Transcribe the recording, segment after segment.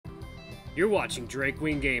You're watching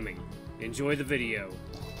Drakewing Gaming. Enjoy the video.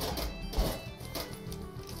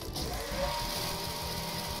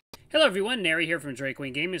 Hello everyone, Nary here from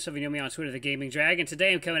Drakewing Gaming. Some of you know me on Twitter, The Gaming Dragon.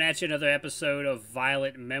 Today I'm coming at you another episode of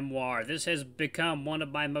Violet Memoir. This has become one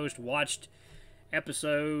of my most watched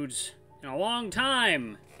episodes in a long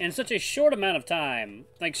time. In such a short amount of time.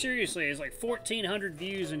 Like seriously, it's like 1,400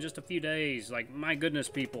 views in just a few days. Like, my goodness,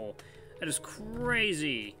 people. That is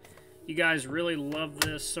crazy. You guys really love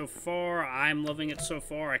this so far. I'm loving it so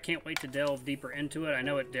far. I can't wait to delve deeper into it. I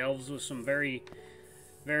know it delves with some very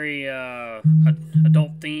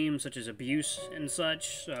adult themes such as abuse and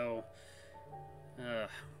such, so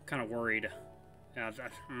kind of worried. I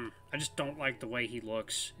just don't like the way he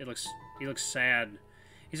looks. He looks sad.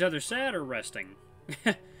 He's either sad or resting.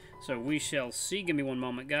 So we shall see. Give me one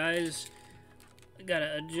moment, guys. I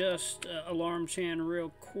gotta adjust Alarm Chan real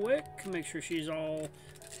quick. Make sure she's all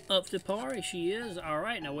up to par. She is.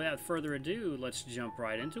 Alright, now without further ado, let's jump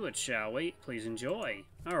right into it, shall we? Please enjoy.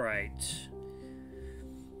 Alright.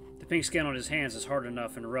 The pink skin on his hands is hard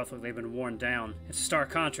enough and rough like they've been worn down. It's a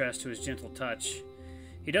stark contrast to his gentle touch.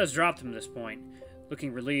 He does drop them at this point,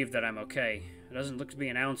 looking relieved that I'm okay. There doesn't look to be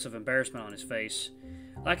an ounce of embarrassment on his face.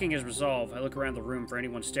 Lacking his resolve, I look around the room for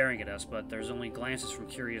anyone staring at us, but there's only glances from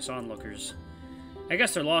curious onlookers. I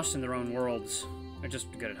guess they're lost in their own worlds. They're just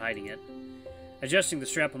good at hiding it. Adjusting the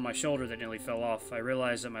strap on my shoulder that nearly fell off, I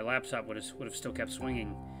realized that my laptop would have still kept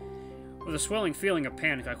swinging. With a swelling feeling of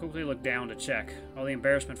panic, I quickly look down to check, all the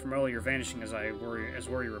embarrassment from earlier vanishing as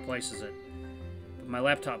worry replaces it. But my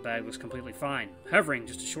laptop bag was completely fine, hovering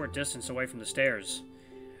just a short distance away from the stairs.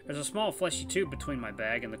 There's a small fleshy tube between my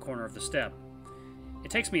bag and the corner of the step. It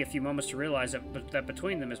takes me a few moments to realize that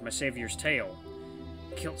between them is my savior's tail.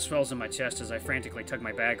 Guilt swells in my chest as I frantically tug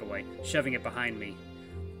my bag away, shoving it behind me.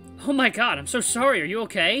 Oh my god, I'm so sorry, are you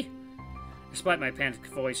okay? Despite my panicked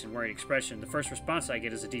voice and worried expression, the first response I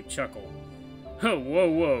get is a deep chuckle. Oh,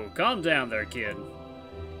 whoa, calm down there, kid.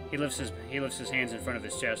 He lifts his hands in front of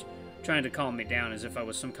his chest, trying to calm me down as if I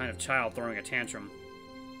was some kind of child throwing a tantrum.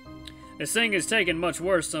 This thing is taken much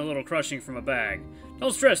worse than a little crushing from a bag.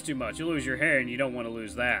 Don't stress too much, you'll lose your hair and you don't want to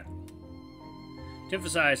lose that. To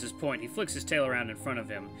emphasize his point, he flicks his tail around in front of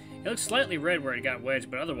him. It looks slightly red where it got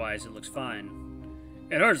wedged, but otherwise it looks fine.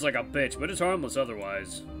 It hurts like a bitch, but it's harmless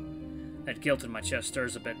otherwise. That guilt in my chest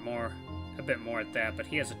stirs a bit more at that, but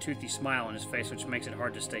he has a toothy smile on his face which makes it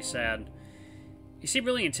hard to stay sad. He seemed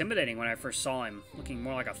really intimidating when I first saw him, looking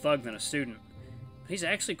more like a thug than a student. But he's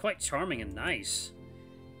actually quite charming and nice.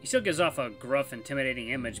 He still gives off a gruff, intimidating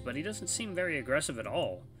image, but he doesn't seem very aggressive at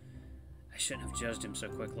all. I shouldn't have judged him so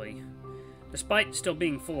quickly. Despite still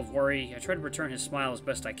being full of worry, I try to return his smile as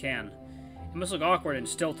best I can. It must look awkward and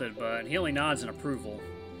stilted, but he only nods in approval.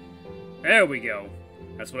 There we go.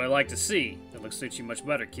 That's what I like to see. That looks suits you much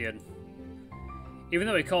better, kid. Even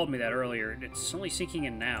though he called me that earlier, it's only sinking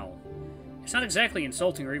in now. It's not exactly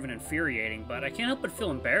insulting or even infuriating, but I can't help but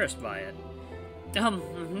feel embarrassed by it.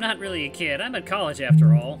 I'm not really a kid. I'm at college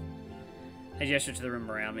after all. I gesture to the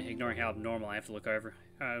room around me, ignoring how abnormal I have to look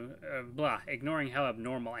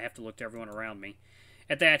to everyone around me.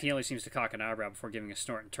 At that, he only seems to cock an eyebrow before giving a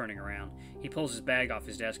snort and turning around. He pulls his bag off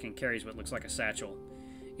his desk and carries what looks like a satchel.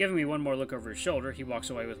 Giving me one more look over his shoulder, he walks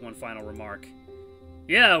away with one final remark.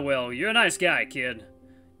 Yeah, well, you're a nice guy, kid.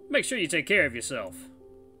 Make sure you take care of yourself.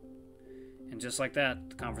 And just like that,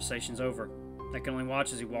 the conversation's over. I can only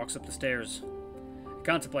watch as he walks up the stairs. I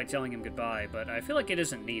contemplate telling him goodbye, but I feel like it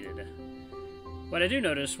isn't needed. What I do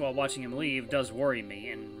notice while watching him leave does worry me,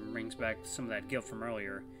 and brings back some of that guilt from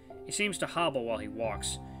earlier. He seems to hobble while he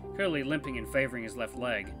walks, clearly limping and favoring his left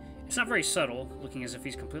leg. It's not very subtle, looking as if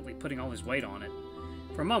he's completely putting all his weight on it.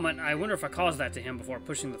 For a moment, I wonder if I caused that to him before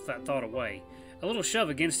pushing the thought away. A little shove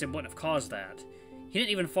against him wouldn't have caused that. He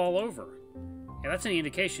didn't even fall over. If that's any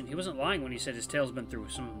indication, he wasn't lying when he said his tail's been through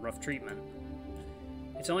some rough treatment.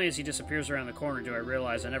 It's only as he disappears around the corner do I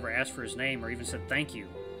realize I never asked for his name or even said thank you.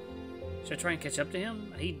 Should I try and catch up to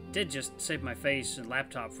him? He did just save my face and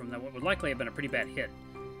laptop from what would likely have been a pretty bad hit.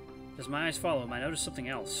 As my eyes follow him, I notice something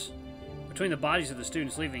else. Between the bodies of the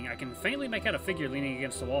students leaving, I can faintly make out a figure leaning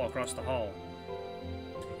against the wall across the hall.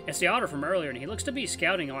 It's the Otter from earlier, and he looks to be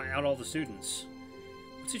scouting out all the students.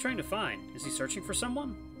 What's he trying to find? Is he searching for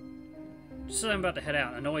someone? Just as I'm about to head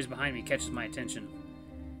out, a noise behind me catches my attention.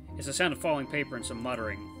 It's the sound of falling paper and some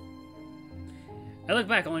muttering. I look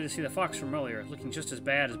back only to see the fox from earlier, looking just as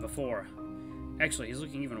bad as before. Actually, he's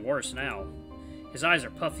looking even worse now. His eyes are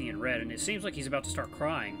puffy and red, and it seems like he's about to start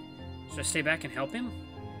crying. Should I stay back and help him?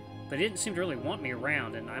 But he didn't seem to really want me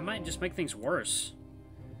around, and I might just make things worse.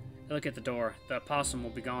 I look at the door. The opossum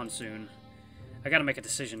will be gone soon. I gotta make a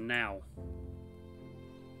decision now.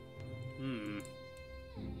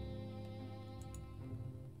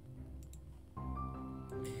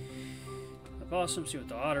 Opossum, see what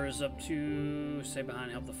the otter is up to. Stay behind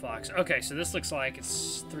and help the fox. Okay, so this looks like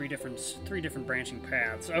it's three different branching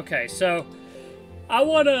paths. Okay, so I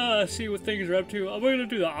want to see what things are up to. We're gonna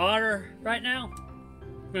do the otter right now.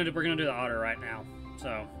 We're gonna do the otter right now.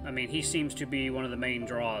 So I mean, he seems to be one of the main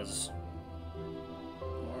draws.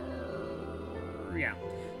 Yeah.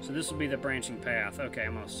 So this will be the branching path. Okay,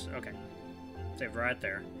 okay. Save right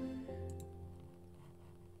there.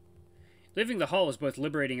 Leaving the hall is both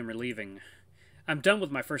liberating and relieving. I'm done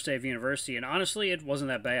with my first day of university, and honestly, it wasn't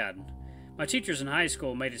that bad. My teachers in high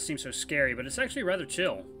school made it seem so scary, but it's actually rather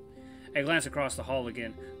chill. I glance across the hall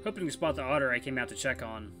again, hoping to spot the otter I came out to check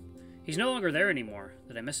on. He's no longer there anymore.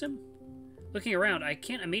 Did I miss him? Looking around, I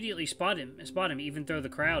can't immediately spot him even though the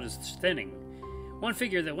crowd is thinning. One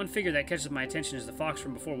figure that catches my attention is the fox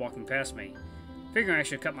from before walking past me. Figuring I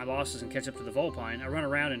should cut my losses and catch up to the vulpine, I run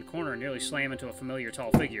around in a corner and nearly slam into a familiar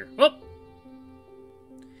tall figure. Whoop!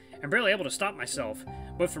 I'm barely able to stop myself,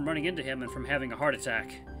 both from running into him and from having a heart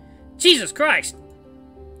attack. Jesus Christ!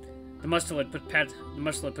 The musclehead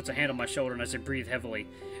puts a hand on my shoulder, and as I breathe heavily,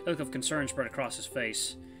 a look of concern spread across his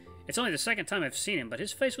face. It's only the second time I've seen him, but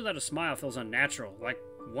his face without a smile feels unnatural, like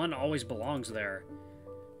one always belongs there.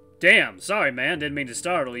 Damn, sorry man, didn't mean to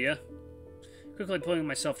startle you. Quickly pulling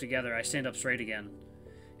myself together, I stand up straight again.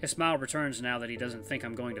 His smile returns now that he doesn't think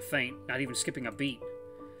I'm going to faint, not even skipping a beat.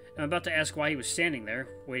 I'm about to ask why he was standing there,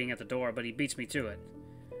 waiting at the door, but he beats me to it.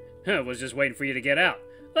 I was just waiting for you to get out.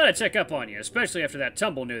 Thought I'd check up on you, especially after that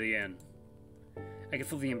tumble near the inn. I can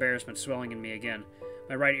feel the embarrassment swelling in me again,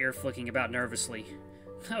 my right ear flicking about nervously.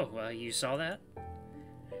 Oh, you saw that?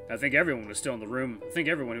 I think everyone was still in the room. I think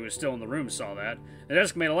everyone who was still in the room saw that. The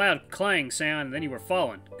desk made a loud clang sound, and then you were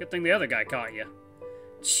falling. Good thing the other guy caught you.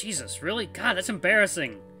 Jesus, really? God, that's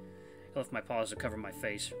embarrassing. I lift my paws to cover my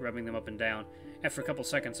face, rubbing them up and down. After a couple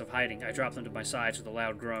seconds of hiding, I drop them to my sides with a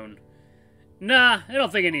loud groan. Nah, I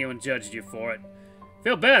don't think anyone judged you for it.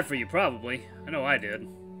 Feel bad for you, probably. I know I did.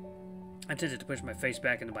 I'm tempted to push my face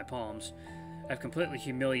back into my palms. I've completely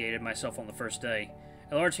humiliated myself on the first day.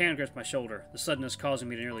 A large hand grips my shoulder, the suddenness causing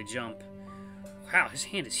me to nearly jump. Wow, his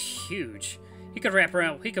hand is huge. He could wrap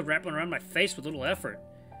one around my face with little effort.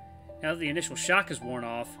 Now that the initial shock is worn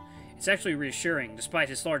off, it's actually reassuring. Despite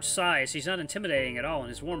his large size, he's not intimidating at all, and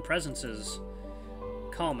his warm presence is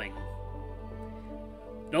calming.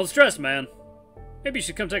 Don't stress, man. Maybe you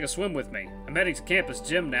should come take a swim with me. I'm heading to campus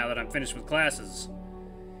gym now that I'm finished with classes.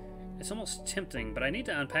 It's almost tempting, but I need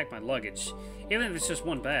to unpack my luggage, even if it's just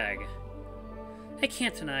one bag. I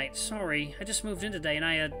can't tonight. Sorry. I just moved in today, and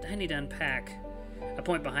I need to unpack. I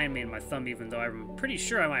point behind me and my thumb, even though I'm pretty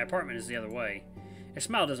sure my apartment is the other way. His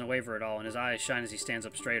smile doesn't waver at all, and his eyes shine as he stands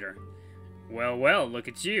up straighter. Well, well, look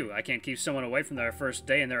at you. I can't keep someone away from their first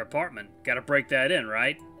day in their apartment. Gotta break that in,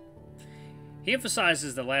 right? He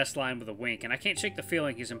emphasizes the last line with a wink, and I can't shake the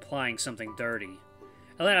feeling he's implying something dirty.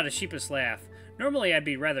 I let out a sheepish laugh. Normally, I'd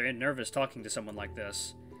be rather nervous talking to someone like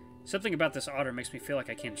this. Something about this otter makes me feel like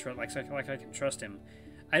I can trust him.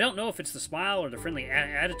 I don't know if it's the smile or the friendly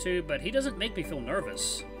attitude, but he doesn't make me feel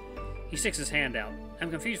nervous. He sticks his hand out.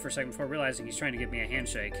 I'm confused for a second before realizing he's trying to give me a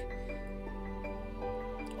handshake.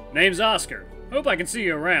 Name's Oscar. Hope I can see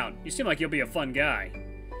you around. You seem like you'll be a fun guy.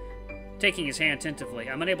 Taking his hand tentatively,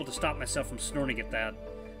 I'm unable to stop myself from snorting at that.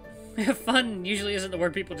 Fun usually isn't the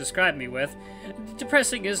word people describe me with.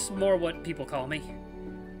 Depressing is more what people call me.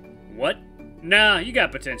 What? Nah, you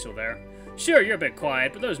got potential there. Sure, you're a bit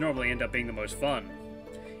quiet, but those normally end up being the most fun.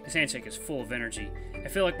 His handshake is full of energy. I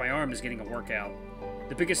feel like my arm is getting a workout.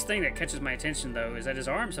 The biggest thing that catches my attention, though, is that his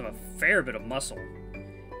arms have a fair bit of muscle.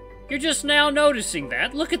 You're just now noticing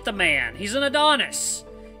that? Look at the man! He's an Adonis!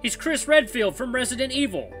 He's Chris Redfield from Resident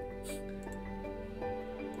Evil!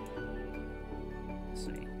 Let's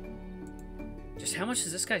see. Just how much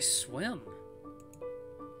does this guy swim?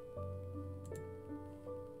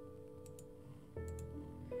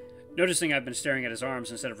 Noticing I've been staring at his arms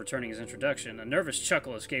instead of returning his introduction, a nervous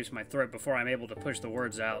chuckle escapes my throat before I'm able to push the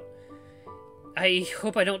words out. I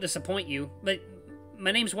hope I don't disappoint you, but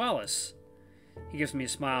my name's Wallace. He gives me a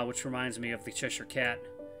smile which reminds me of the Cheshire Cat.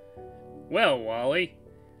 Well, Wally,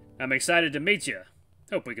 I'm excited to meet you.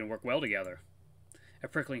 Hope we can work well together. A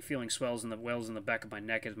prickling feeling wells in the back of my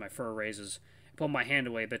neck as my fur raises. I pull my hand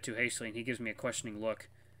away a bit too hastily and he gives me a questioning look.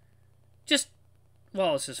 Just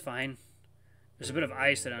Wallace is fine. There's a bit of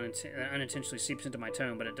ice that unintentionally seeps into my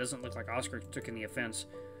tone, but it doesn't look like Oscar took any offense.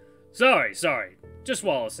 Sorry. Just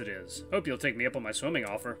Wallace it is. Hope you'll take me up on my swimming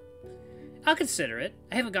offer. I'll consider it.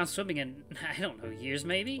 I haven't gone swimming in, I don't know, years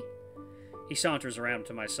maybe? He saunters around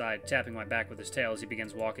to my side, tapping my back with his tail as he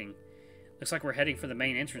begins walking. Looks like we're heading for the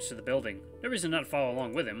main entrance to the building. No reason not to follow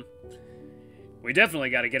along with him. We definitely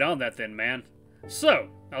gotta get on that then, man. So,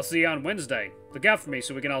 I'll see you on Wednesday. Look out for me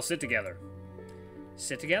so we can all sit together.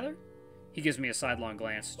 Sit together? He gives me a sidelong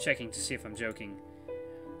glance, checking to see if I'm joking.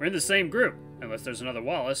 We're in the same group. Unless there's another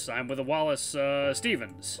Wallace, I'm with a Wallace,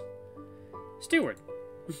 Stevens. Stewart.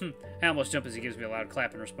 I almost jump as he gives me a loud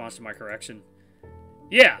clap in response to my correction.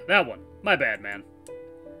 Yeah, that one. My bad, man.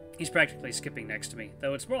 He's practically skipping next to me,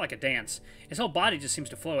 though it's more like a dance. His whole body just seems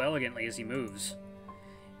to flow elegantly as he moves.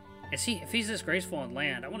 If he's this graceful on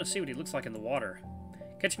land, I want to see what he looks like in the water.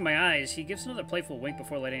 Catching my eyes, he gives another playful wink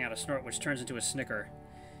before letting out a snort which turns into a snicker.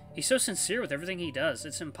 He's so sincere with everything he does,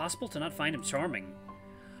 it's impossible to not find him charming.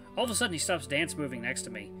 All of a sudden, he stops dance moving next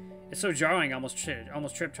to me. It's so jarring, I almost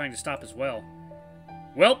tripped trying to stop as well.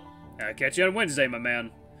 Well, I'll catch you on Wednesday, my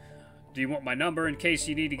man. Do you want my number in case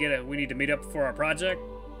we need to meet up for our project?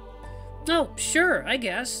 Oh, sure, I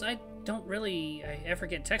guess. I ever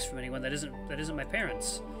get text from anyone that isn't my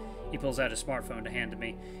parents. He pulls out his smartphone to hand to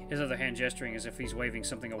me, his other hand gesturing as if he's waving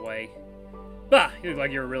something away. Bah, you look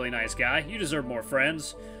like you're a really nice guy. You deserve more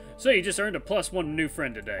friends. So you just earned a +1 new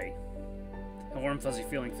friend today. A warm, fuzzy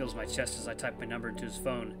feeling fills my chest as I type my number into his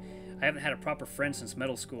phone. I haven't had a proper friend since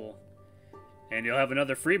middle school. And you'll have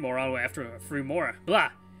another 3 more after 3 more.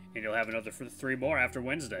 Blah! And you'll have another 3 more after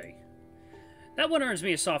Wednesday. That one earns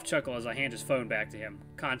me a soft chuckle as I hand his phone back to him.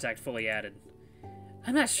 Contact fully added.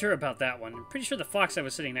 I'm not sure about that one. I'm pretty sure the fox I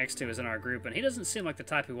was sitting next to is in our group, and he doesn't seem like the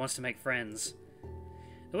type who wants to make friends.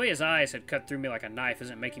 The way his eyes had cut through me like a knife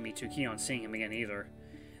isn't making me too keen on seeing him again either.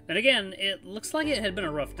 Then again, it looks like it had been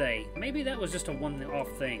a rough day. Maybe that was just a one-off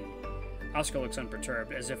thing. Oscar looks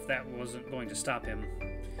unperturbed, as if that wasn't going to stop him.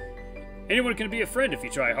 Anyone can be a friend if you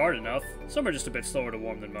try hard enough. Some are just a bit slower to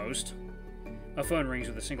warm than most. My phone rings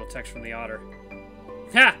with a single text from the Otter.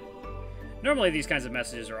 Ha! Normally these kinds of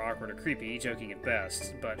messages are awkward or creepy, joking at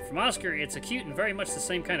best, but from Oscar, it's acute and very much the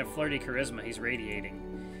same kind of flirty charisma he's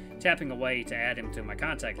radiating. Tapping away to add him to my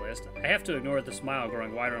contact list, I have to ignore the smile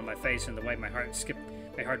growing wider on my face and the way my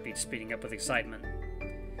heartbeat speeding up with excitement.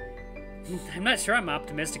 I'm not sure I'm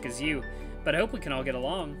optimistic as you, but I hope we can all get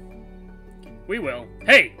along. We will.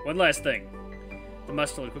 Hey, one last thing. The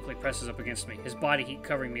muscular quickly presses up against me, his body heat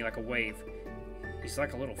covering me like a wave. He's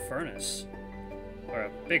like a little furnace. Or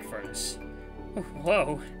a big furnace.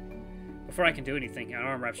 Whoa. Before I can do anything, an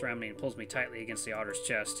arm wraps around me and pulls me tightly against the Otter's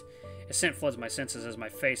chest. A scent floods my senses as my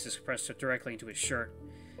face is pressed directly into his shirt.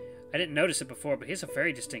 I didn't notice it before, but he has a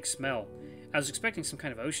very distinct smell. I was expecting some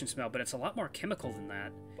kind of ocean smell, but it's a lot more chemical than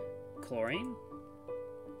that. Chlorine?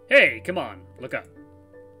 Hey, come on, look up.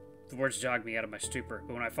 The words jog me out of my stupor,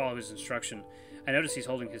 but when I follow his instruction, I notice he's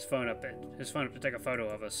holding his phone up to take a photo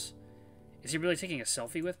of us. Is he really taking a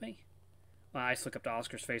selfie with me? My eyes look up to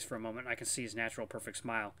Oscar's face for a moment, and I can see his natural, perfect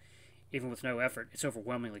smile. Even with no effort, it's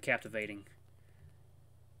overwhelmingly captivating.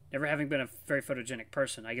 Never having been a very photogenic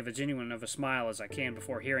person, I give as genuine of a smile as I can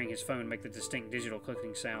before hearing his phone make the distinct digital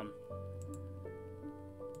clicking sound.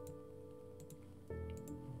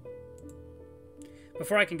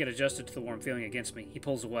 Before I can get adjusted to the warm feeling against me, he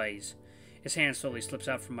pulls away. His hand slowly slips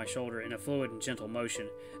out from my shoulder in a fluid and gentle motion,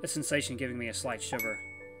 a sensation giving me a slight shiver.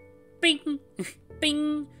 Bing!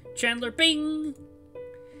 Bing! Chandler, bing!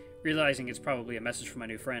 Realizing it's probably a message from my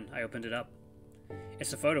new friend, I opened it up.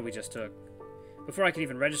 It's the photo we just took. Before I could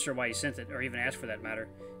even register why he sent it, or even ask for that matter,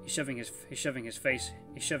 he's shoving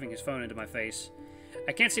his phone into my face.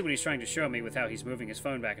 I can't see what he's trying to show me with how he's moving his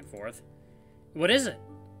phone back and forth. What is it?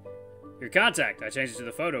 Your contact. I changed it to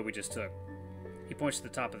the photo we just took. He points to the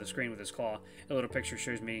top of the screen with his claw. A little picture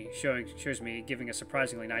shows me, giving a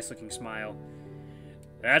surprisingly nice-looking smile.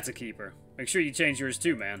 That's a keeper. Make sure you change yours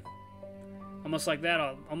too, man. Almost like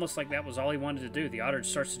that was all he wanted to do. The Otter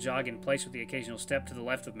starts to jog in place with the occasional step to the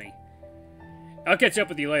left of me. I'll catch up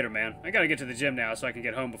with you later, man. I gotta get to the gym now so I can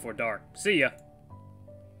get home before dark. See ya.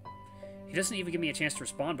 He doesn't even give me a chance to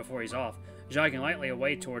respond before he's off, jogging lightly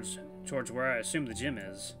away towards where I assume the gym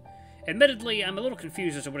is. Admittedly, I'm a little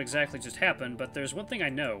confused as to what exactly just happened, but there's one thing I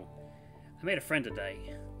know. I made a friend today.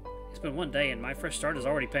 It's been one day, and my fresh start is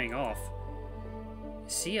already paying off.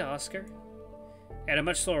 See ya, Oscar. At a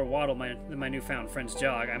much slower waddle than my newfound friend's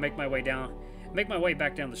jog, I make my way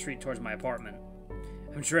back down the street towards my apartment.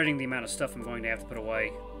 I'm dreading the amount of stuff I'm going to have to put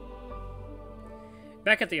away.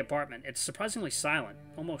 Back at the apartment, it's surprisingly silent,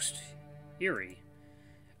 almost eerie.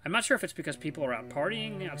 I'm not sure if it's because people are out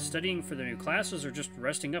partying, out studying for their new classes, or just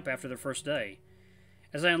resting up after their first day.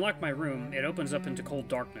 As I unlock my room, it opens up into cold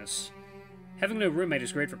darkness. Having no roommate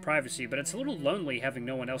is great for privacy, but it's a little lonely having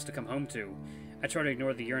no one else to come home to. I try to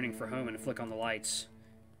ignore the yearning for home and flick on the lights.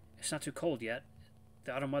 It's not too cold yet.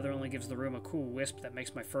 The autumn weather only gives the room a cool wisp that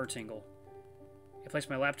makes my fur tingle. I place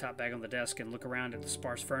my laptop bag on the desk and look around at the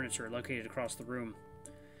sparse furniture located across the room.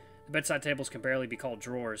 The bedside tables can barely be called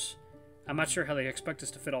drawers. I'm not sure how they expect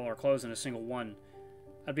us to fit all our clothes in a single one.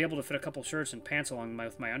 I'd be able to fit a couple shirts and pants along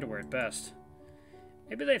with my underwear at best.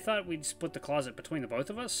 Maybe they thought we'd split the closet between the both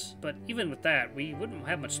of us, but even with that, we wouldn't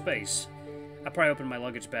have much space. I'd probably open my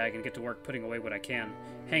luggage bag and get to work putting away what I can,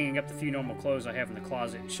 hanging up the few normal clothes I have in the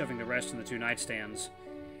closet and shoving the rest in the 2 nightstands.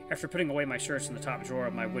 After putting away my shirts in the top drawer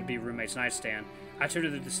of my would-be roommate's nightstand, I try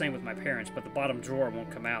to do the same with my parents, but the bottom drawer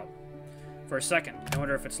won't come out. For a second, I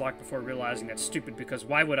wonder if it's locked before realizing that's stupid, because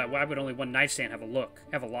why would only one nightstand have a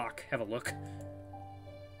lock?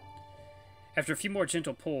 After a few more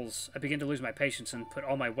gentle pulls, I begin to lose my patience and put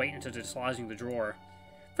all my weight into dislodging the drawer.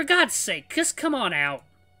 For God's sake, just come on out!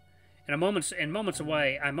 I'm moments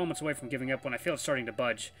away from giving up when I feel it starting to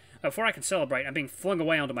budge. Before I can celebrate, I'm being flung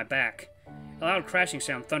away onto my back. A loud crashing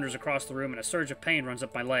sound thunders across the room and a surge of pain runs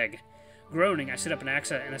up my leg. Groaning, I sit up and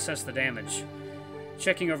assess the damage,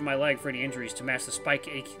 checking over my leg for any injuries to match the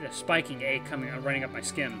spiking ache running up my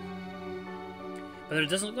skin. But there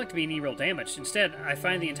doesn't look like to be any real damage. Instead, I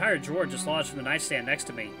find the entire drawer dislodged from the nightstand next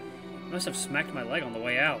to me. I must have smacked my leg on the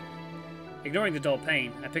way out. Ignoring the dull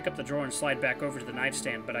pain, I pick up the drawer and slide back over to the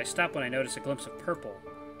nightstand, but I stop when I notice a glimpse of purple.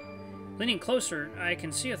 Leaning closer, I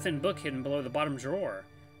can see a thin book hidden below the bottom drawer.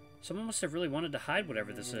 Someone must have really wanted to hide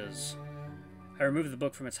whatever this is. I remove the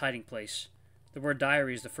book from its hiding place. The word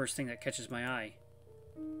diary is the first thing that catches my eye.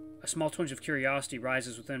 A small twinge of curiosity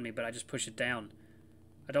rises within me, but I just push it down.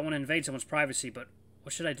 I don't want to invade someone's privacy, but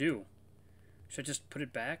what should I do? Should I just put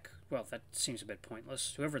it back? Well, that seems a bit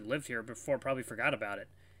pointless. Whoever lived here before probably forgot about it.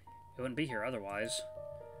 It wouldn't be here otherwise.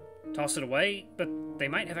 Toss it away, but they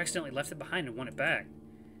might have accidentally left it behind and want it back.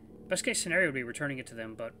 Best case scenario would be returning it to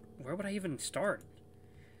them, but where would I even start?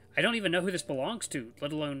 I don't even know who this belongs to,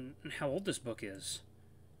 let alone how old this book is.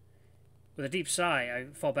 With a deep sigh, I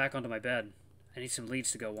fall back onto my bed. I need some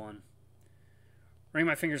leads to go on. Running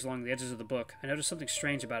my fingers along the edges of the book, I notice something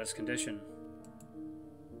strange about its condition.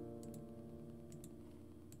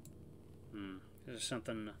 There's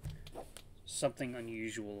something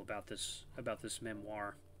unusual about this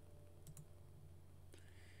memoir.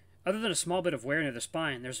 Other than a small bit of wear near the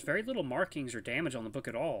spine, there's very little markings or damage on the book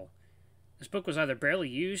at all. This book was either barely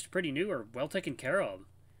used, pretty new, or well taken care of.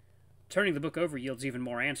 Turning the book over yields even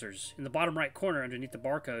more answers. In the bottom right corner underneath the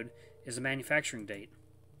barcode is the manufacturing date.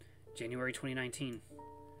 January 2019.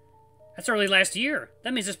 That's early last year.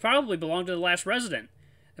 That means this probably belonged to the last resident.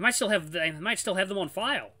 They might still have them on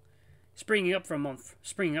file. Springing up from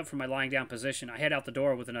my lying down position, I head out the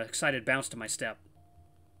door with an excited bounce to my step.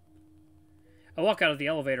 I walk out of the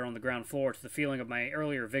elevator on the ground floor to the feeling of my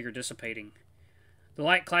earlier vigor dissipating. The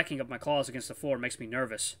light clacking of my claws against the floor makes me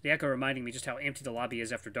nervous, the echo reminding me just how empty the lobby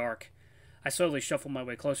is after dark. I slowly shuffle my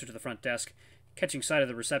way closer to the front desk, catching sight of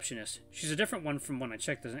the receptionist. She's a different one from when I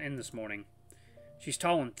checked in this morning. She's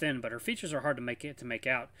tall and thin, but her features are hard to make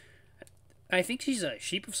out. I think she's a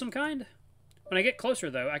sheep of some kind. When I get closer,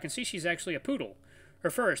 though, I can see she's actually a poodle. Her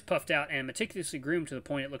fur is puffed out and meticulously groomed to the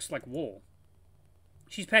point it looks like wool.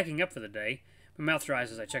 She's packing up for the day. My mouth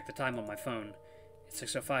dries as I check the time on my phone. It's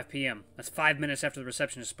 6:05 p.m. That's 5 minutes after the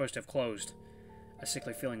reception is supposed to have closed. A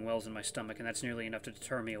sickly feeling wells in my stomach, and that's nearly enough to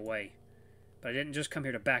deter me away. But I didn't just come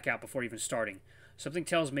here to back out before even starting. Something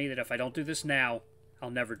tells me that if I don't do this now, I'll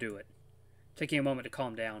never do it. Taking a moment to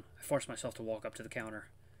calm down, I force myself to walk up to the counter.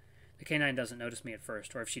 The canine doesn't notice me at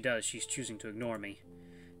first, or if she does, she's choosing to ignore me.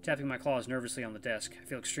 Tapping my claws nervously on the desk, I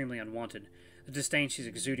feel extremely unwanted. The disdain she's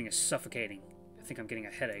exuding is suffocating. I think I'm getting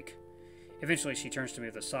a headache. Eventually, she turns to me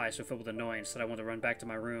with a sigh so filled with annoyance that I want to run back to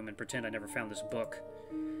my room and pretend I never found this book.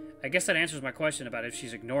 I guess that answers my question about if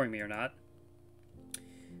she's ignoring me or not.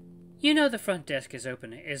 You know the front desk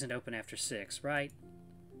isn't open after 6, right?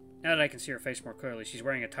 Now that I can see her face more clearly, she's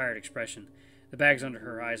wearing a tired expression. The bags under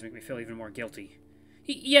her eyes make me feel even more guilty.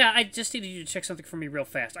 Yeah, I just needed you to check something for me real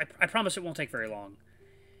fast. I promise it won't take very long.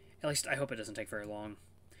 At least, I hope it doesn't take very long.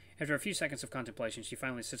 After a few seconds of contemplation, she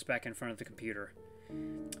finally sits back in front of the computer.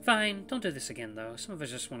 Fine, don't do this again, though. Some of us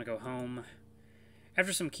just want to go home.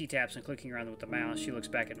 After some key taps and clicking around with the mouse, she looks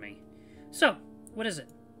back at me. So, what is it?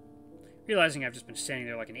 Realizing I've just been standing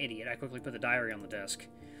there like an idiot, I quickly put the diary on the desk.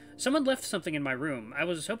 Someone left something in my room. I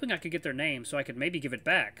was hoping I could get their name so I could maybe give it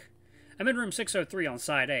back. I'm in room 603 on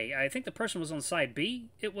side A. I think the person was on side B.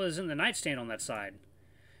 It was in the nightstand on that side.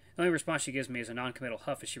 The only response she gives me is a non-committal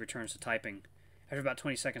huff as she returns to typing. After about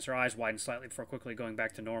 20 seconds, her eyes widen slightly before quickly going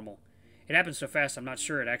back to normal. It happened so fast I'm not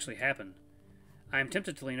sure it actually happened. I am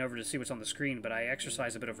tempted to lean over to see what's on the screen, but I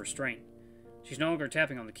exercise a bit of restraint. She's no longer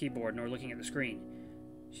tapping on the keyboard nor looking at the screen.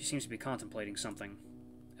 She seems to be contemplating something.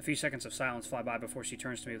 A few seconds of silence fly by before she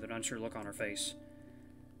turns to me with an unsure look on her face.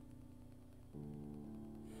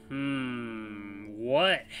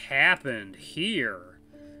 what happened here?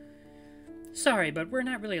 Sorry, but we're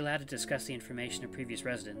not really allowed to discuss the information of previous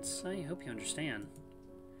residents. I hope you understand.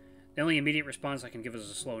 The only immediate response I can give is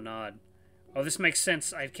a slow nod. Oh, this makes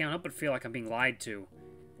sense. I can't help but feel like I'm being lied to.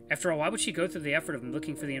 After all, why would she go through the effort of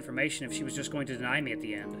looking for the information if she was just going to deny me at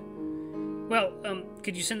the end? Well,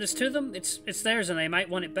 could you send this to them? It's theirs and they might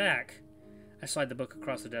want it back. I slide the book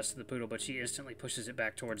across the desk to the poodle, but she instantly pushes it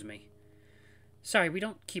back towards me. Sorry, we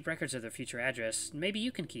don't keep records of their future address. Maybe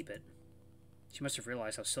you can keep it. She must have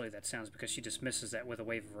realized how silly that sounds because she dismisses that with a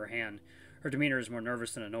wave of her hand. Her demeanor is more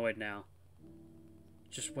nervous than annoyed now.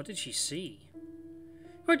 Just what did she see?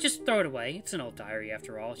 Or just throw it away. It's an old diary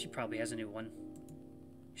after all. She probably has a new one.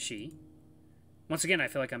 She? Once again, I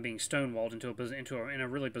feel like I'm being stonewalled in a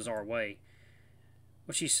really bizarre way.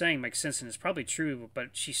 What she's saying makes sense and is probably true, but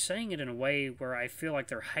she's saying it in a way where I feel like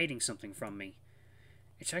they're hiding something from me.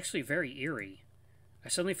 It's actually very eerie. I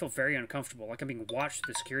suddenly feel very uncomfortable, like I'm being watched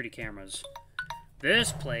through the security cameras.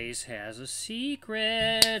 This place has a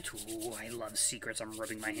secret. Ooh, I love secrets. I'm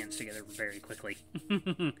rubbing my hands together very quickly.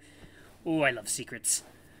 Ooh, I love secrets.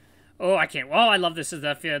 Oh, I can't. Oh, I love this.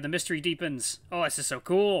 The mystery deepens. Oh, this is so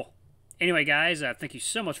cool. Anyway, guys, thank you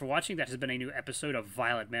so much for watching. That has been a new episode of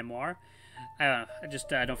Violet Memoir. Don't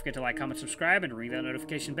forget to like, comment, subscribe, and ring that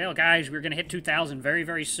notification bell. Guys, we're going to hit 2,000 very,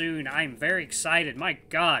 very soon. I'm very excited. My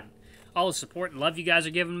God. All the support and love you guys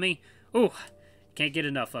are giving me. Ooh, can't get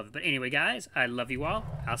enough of it. But anyway, guys, I love you all.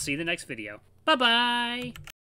 I'll see you in the next video. Bye-bye.